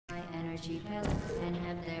energy pellets and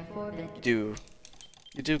have therefore been...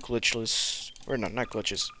 You do glitchless, or no, not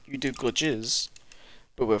glitches. You do glitches,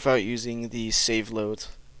 but without using the save load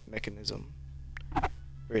mechanism.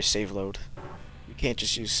 Or save load. You can't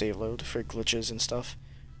just use save load for glitches and stuff.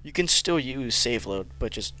 You can still use save load,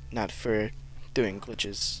 but just not for doing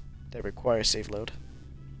glitches that require save load.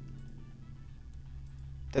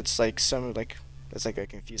 That's like that's like a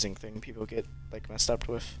confusing thing people get like messed up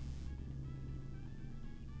with.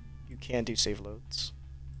 You can do save loads,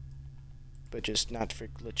 but just not for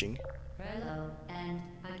glitching. Hello, and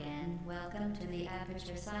again, welcome to the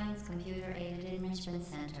Aperture Science Computer Aided Enrichment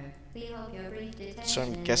Center. We hope your brief detention So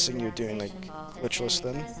I'm guessing you're doing like glitchless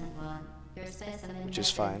then, which is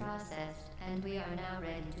fine. Processed, and we are now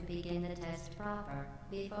ready to begin the test proper.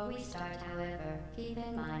 Before we start, however, keep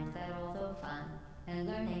in mind that although fun and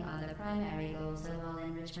learning are the primary goals of all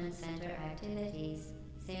Enrichment Center activities,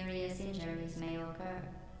 serious injuries may occur.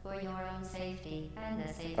 For your own safety and the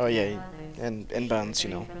safety of others. And inbounds, you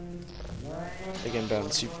know. Like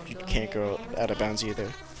inbounds, you can't go out of bounds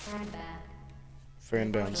either. For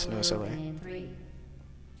inbounds, no SLA. 3,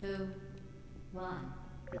 2, 1.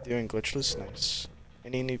 You're doing glitchless? Nice.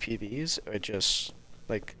 Any new PBs or just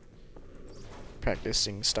like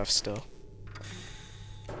practicing stuff still?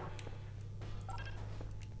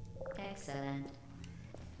 Excellent.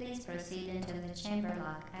 Please proceed into the chamber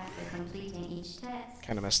lock after completing each test.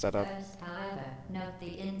 Kind of messed that up. First, however, note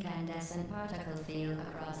the incandescent particle field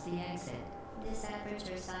across the exit. This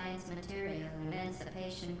Aperture Science material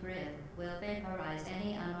emancipation grid will vaporize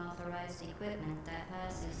any unauthorized equipment that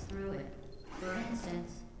passes through it. For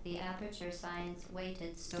instance, the Aperture Science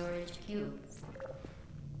weighted storage cube.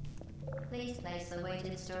 Please place the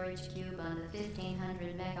weighted storage cube on the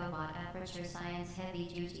 1500 megawatt Aperture Science heavy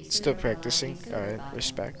duty. Still practicing? Alright,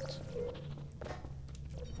 respect.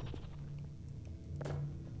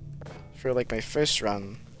 For like my first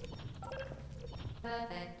run,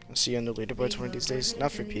 I'll see you on the leaderboards one of these days.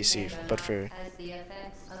 Not for PC, but for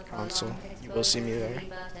console. You will see me there.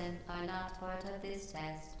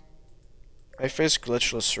 My first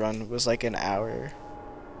glitchless run was like an hour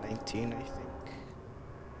 19, I think.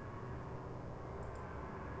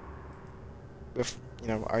 With, you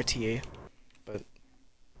know, RTA, but,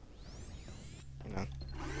 you know.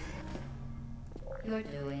 You're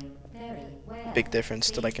doing very well. Big difference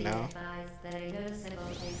to like an hour. That a noticeable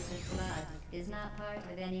taste of blood is not part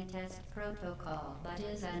of any test protocol, but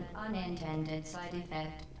is an unintended side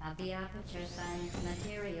effect of the Aperture Science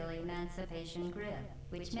material emancipation grid,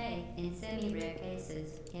 which may, in semi-rare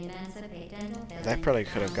cases, emancipate dental fillings. That probably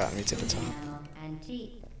could have gotten me to the top. And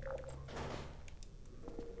teeth.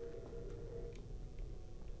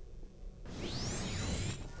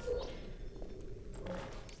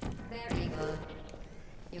 Very good.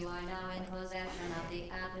 You are now in possession of the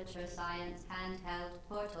Aperture Science handheld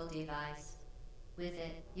portal device. With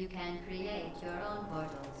it, you can create your own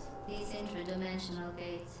portals. These intradimensional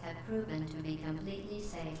gates have proven to be completely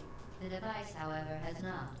safe. The device, however, has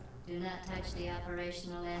not. Do not touch the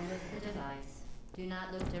operational end of the device. Do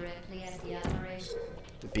not look directly at the operation.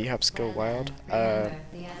 The B-hops go wild. Remember,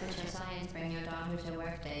 the Aperture Science Bring Your Daughter to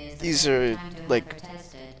Work Day is the These best are time to like have her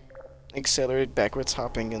tested. accelerated backwards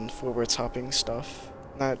hopping and forwards hopping stuff,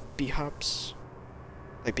 not B-hops.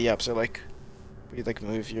 Like B-hops are like where you like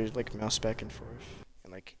move your like mouse back and forth,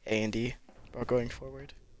 and like A and D while going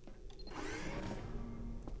forward.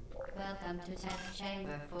 Welcome to Test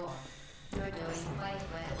Chamber 4. You're doing quite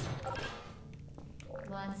well.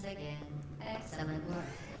 Once again, excellent work.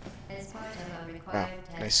 As part of a required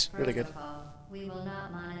test nice. Really good. protocol, we will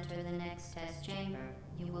not monitor the next test chamber.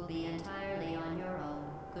 You will be entirely on your own.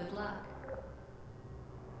 Good luck.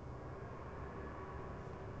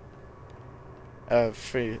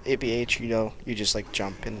 For ABH, you know, you just like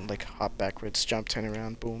jump and like hop backwards, jump, turn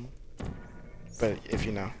around, boom. But if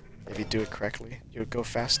you do it correctly, you'll go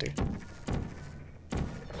faster.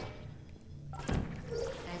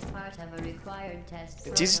 As part of a required test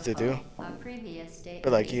It's easy to do, our previous statement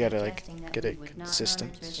but like you gotta like suggesting that get we it would not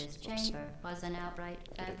consistent. monitor this chamber was an outright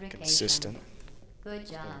fabrication. Consistent. Good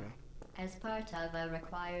job. As part of a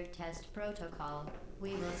required test protocol,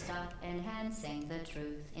 we will stop enhancing the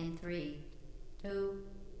truth in 3, 2.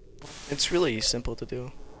 It's really simple to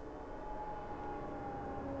do.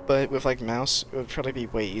 But with like mouse, it would probably be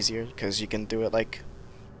way easier because you can do it like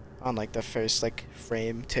on like the first like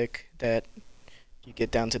frame tick that you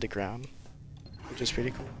get down to the ground, which is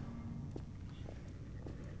pretty cool.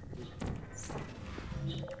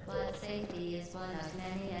 While safety is one of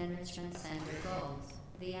many enrichment center goals,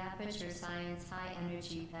 The Aperture Science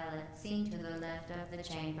high-energy pellet seen to the left of the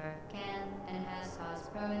chamber can and has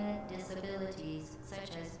caused permanent disabilities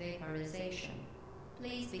such as vaporization.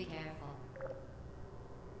 Please be careful.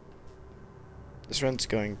 This run's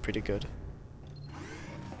going pretty good.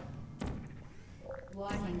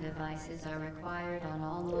 Warning devices are required on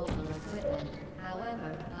all mobile equipment.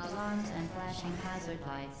 However, alarms and flashing hazard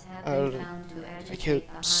lights have been found to agitate I a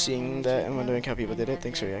kept seeing that and wondering how people did it. and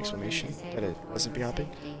Thanks for your therefore explanation. disabled That it for wasn't your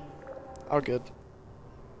be-hopping. safety. All good.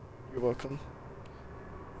 You're welcome.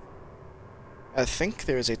 I think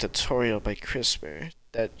there is a tutorial by CRISPR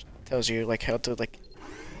that tells you like how to like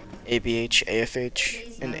ABH,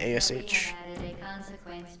 AFH, and ASH.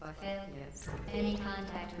 Consequence for failures. Any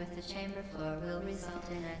contact with the chamber floor will result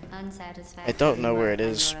in an unsatisfactory. I don't know where it mark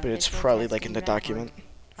on is, your but it's official probably like testing in the record, document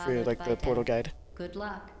for followed like by the portal death. guide. Good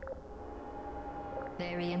luck.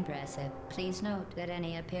 Very impressive. Please note that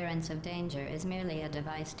any appearance of danger is merely a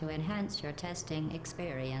device to enhance your testing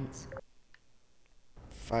experience.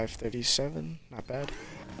 537, not bad.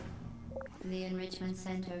 The Enrichment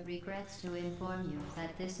Center regrets to inform you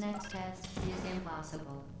that this next test is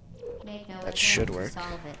impossible. Make no That attempt should to work.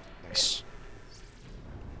 solve it. Nice.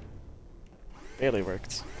 Barely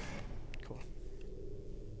worked. Cool.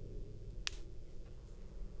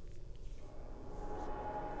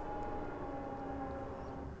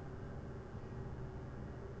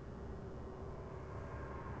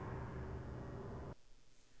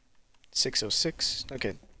 .606.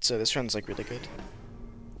 Okay, so this run's like really good.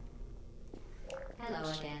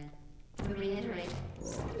 Hello again. To reiterate,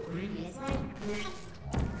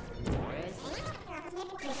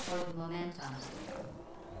 hold momentum.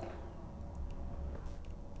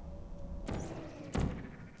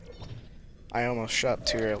 I almost shot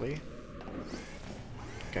too early.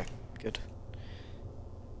 Okay, good.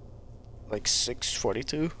 Like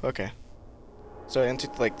 642? Okay. So I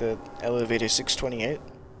entered like the elevator 628,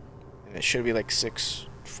 and it should be like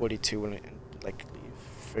 642 when it like leave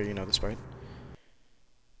for this part.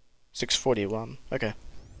 641. Okay.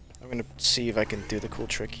 I'm gonna see if I can do the cool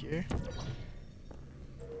trick here.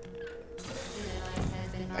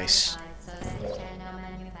 Nice. Okay,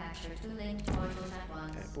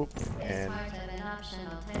 boop, and Part of an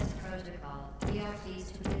optional test protocol, we are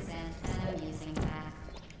pleased to present an amusing fact.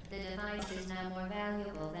 The device is now more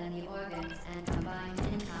valuable than the organs and combined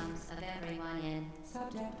incomes of everyone in.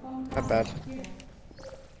 not bad.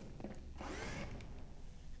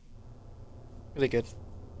 Really good.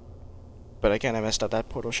 But again, I messed up that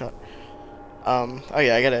portal shot. Oh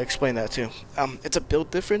yeah, I gotta explain that too. It's a build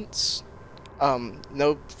difference.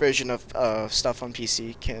 No version of stuff on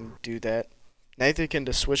PC can do that. Neither can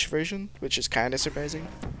the Switch version, which is kind of surprising.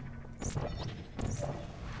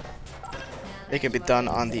 It can be done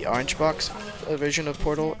on the Orange Box version of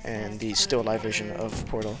Portal and the Still Alive version of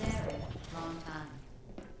Portal.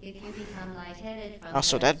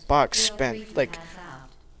 Also, that box spent like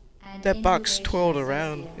that box twirled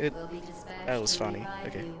around. That was funny.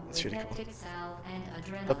 Okay, that's really cool.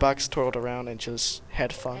 The box twirled around and just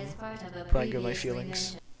had fun playing with my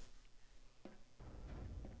feelings.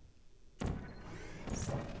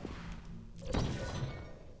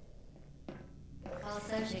 All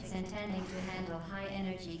subjects intending to handle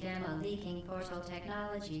high-energy gamma-leaking portal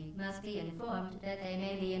technology must be informed that they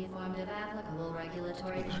may be informed of applicable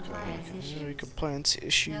regulatory compliance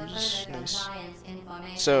issues. Nice.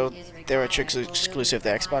 So, there are tricks exclusive to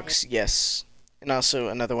Xbox? Yes. And also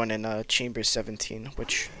another one in Chamber 17,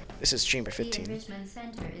 which this is Chamber 15.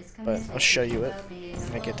 But I'll show you it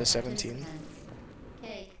when I get to 17.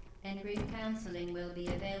 I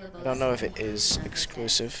don't know if it is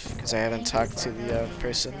exclusive, because I haven't talked to the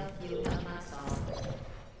person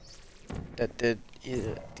that did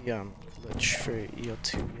the glitch for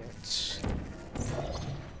EO2 yet.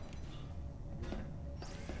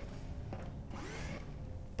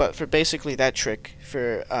 But for basically that trick,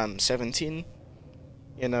 for 17,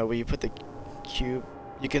 where you put the cube,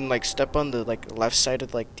 you can like step on the like left side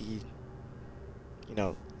of like the,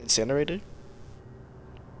 incinerator.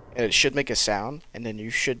 And it should make a sound, and then you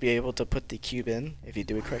should be able to put the cube in if you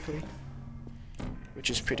do it correctly, which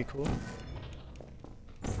is pretty cool.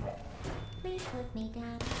 Please put me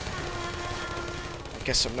down. I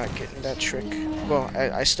guess I'm not getting that trick. Well,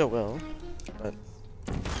 I still will, but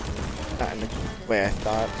not in the way I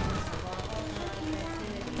thought.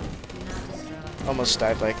 Almost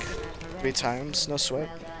died like 3 times, no sweat.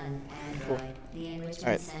 Cool.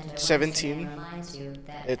 Alright, 17.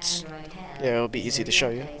 It'll be easy to show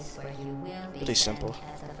you. Really simple.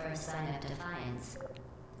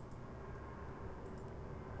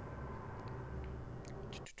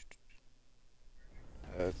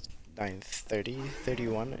 930,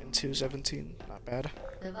 31, and 217. Not bad.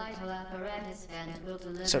 The vital apparatus vent will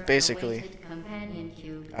deliver So basically, a weighted companion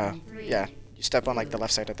cube in 3, yeah, you step on like the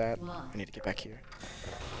left side of that. 1. I need to get back here.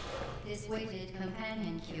 This weighted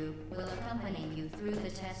companion cube will accompany you through the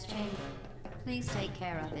test chamber. Please take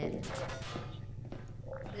care of it.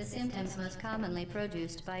 The symptoms most commonly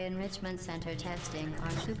produced by enrichment center testing are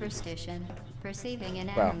superstition, perceiving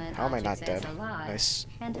inanimate how am I not objects dead? as alive, Nice.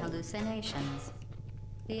 and hallucinations.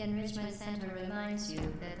 The enrichment center reminds you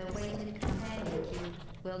that the weighted companion cube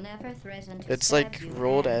will never threaten to It's stab like you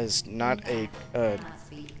rolled and, as not in a fact, cannot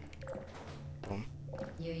speak. boom.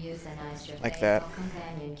 You use an Like that.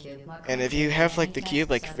 companion cube more And if you closely have than like the any cube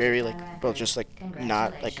test like very subject like on well record. just like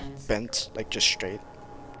not like Congratulations. bent like just straight,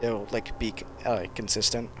 it'll like be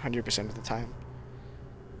consistent 100% of the time.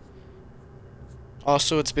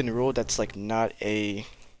 Also, it's been ruled that's like not a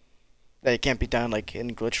that it can't be done like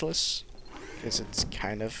in glitchless, because it's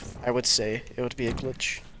kind of, I would say it would be a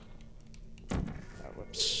glitch.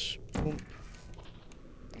 Whoops. Boom.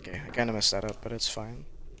 Okay, I kind of messed that up, but it's fine.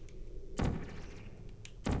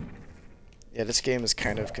 Yeah, this game is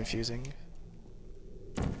kind of confusing.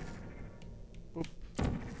 Oop.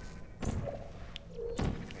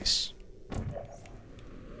 Nice.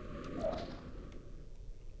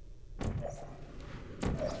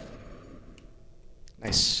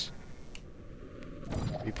 Nice.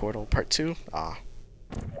 Reportal part 2. Ah.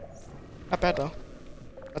 Not bad though.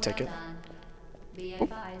 I'll take it. Done. Be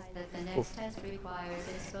advised that the next test requires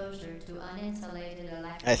exposure to uninsulated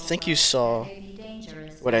electrical I think you bulbs saw that may be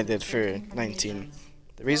dangerous what I under did for certain 19. conditions.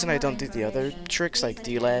 The reason For I more don't do the other information, tricks like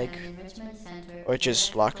please delag attend an enrichment center or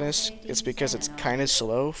just electrical lockness safety is because it's seminar. kind of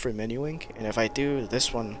slow for menuing, and if I do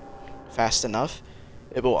this one fast enough,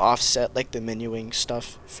 it will offset like the menuing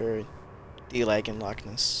stuff for delag and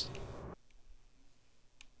lockness.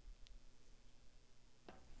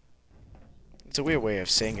 It's a weird way of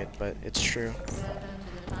saying it, but it's true. Welcome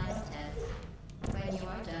to the final test. When you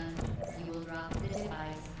are done, you will drop the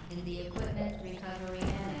device in the equipment recovery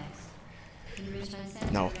annex. Enrichment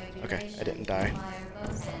center No. Okay, I didn't die. require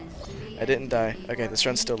both ends to be I didn't die. empty Okay, this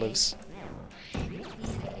run still before lives.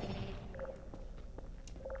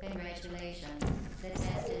 Congratulations. The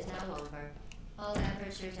test is now over. All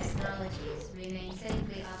aperture technologies remain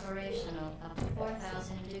safely operational up to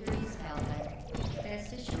 4,000 degrees Kelvin.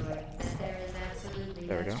 Rest assured that there is absolutely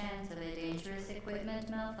There no we go. chance of a dangerous equipment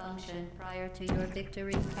malfunction prior to your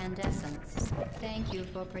victory incandescence. Thank you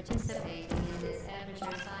for participating in this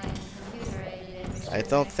aperture science computer-aided enrichment. I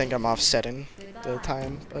don't think I'm offsetting the Goodbye.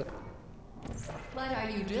 time, but What are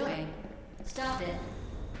you doing? Stop it.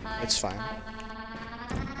 it's fine.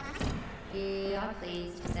 We are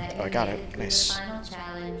pleased that Oh, I you got made it. it through Nice. the final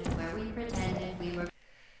challenge where we pretended we were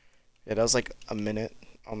Yeah, that was like a minute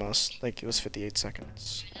almost. Like it was 58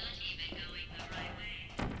 seconds.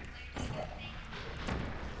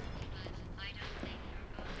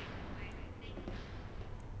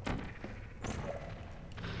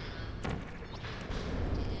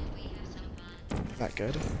 Not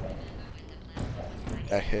good.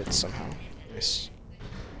 That hit somehow. Nice.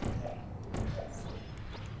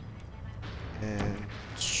 And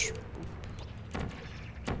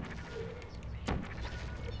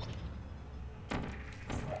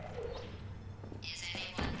Is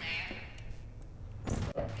anyone there?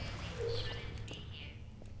 Really shouldn't be here.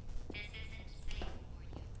 This isn't safe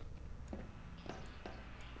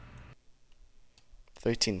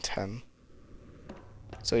for you. 13:10.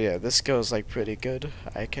 So yeah, this goes like pretty good.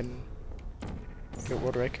 I can get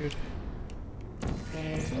world record.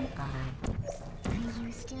 There's you are. Are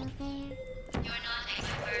you still there? You're not a good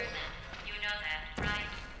person. You know that, right?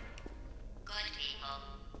 Good people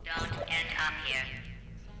don't end up here.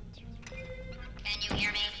 Can you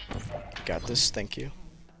hear me? Got this. Thank you.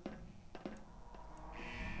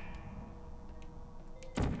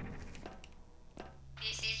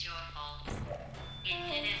 This is your fault. It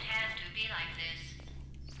didn't have to be like this.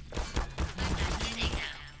 I'm not kidding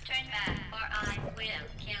now. Turn back or I will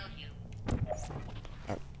kill you.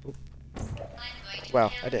 Oop. I'm going to Wow,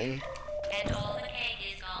 kill I didn't. you, and all the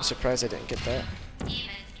cake is I'm gone. surprised I didn't get that. Even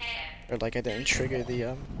care. Or like I didn't trigger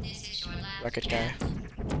the This is your last rocket guy. chance.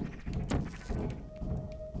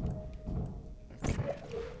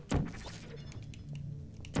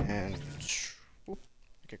 And whoop.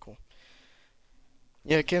 Okay, cool.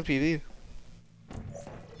 Yeah, it can't PV.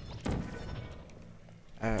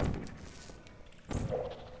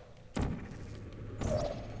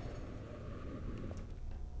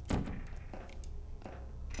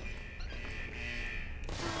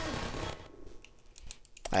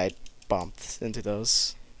 I bumped into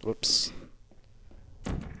those. Whoops.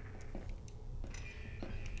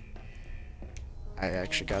 I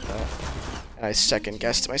actually got that. And I second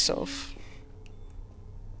guessed myself.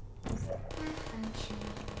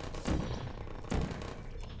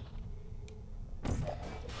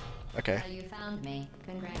 Okay. So you found me.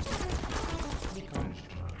 Congratulations.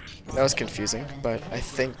 That was confusing, but I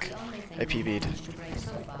think I PB'd. To break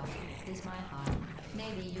so far is my heart.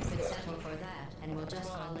 Maybe you could settle for that, and we'll just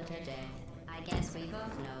call it a day. I guess we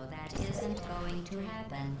both know that isn't going to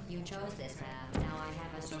happen. You chose this path. Now I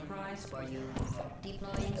have a surprise for you.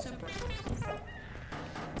 Deploying surprise.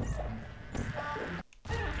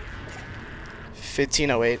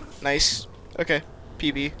 1508. Nice. Okay.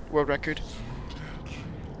 PB. World record.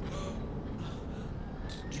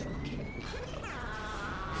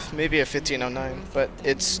 Maybe a 1509, but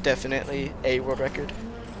it's definitely a world record.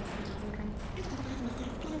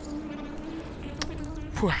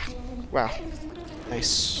 Whew. Wow.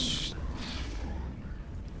 Nice.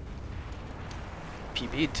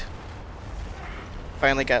 PB'd.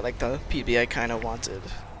 Finally got like the PB I kind of wanted.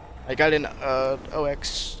 I got an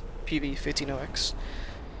OX PB 15OX.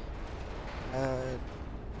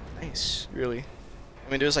 Nice, really.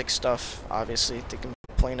 I mean, there's like stuff obviously to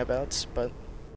complain about, but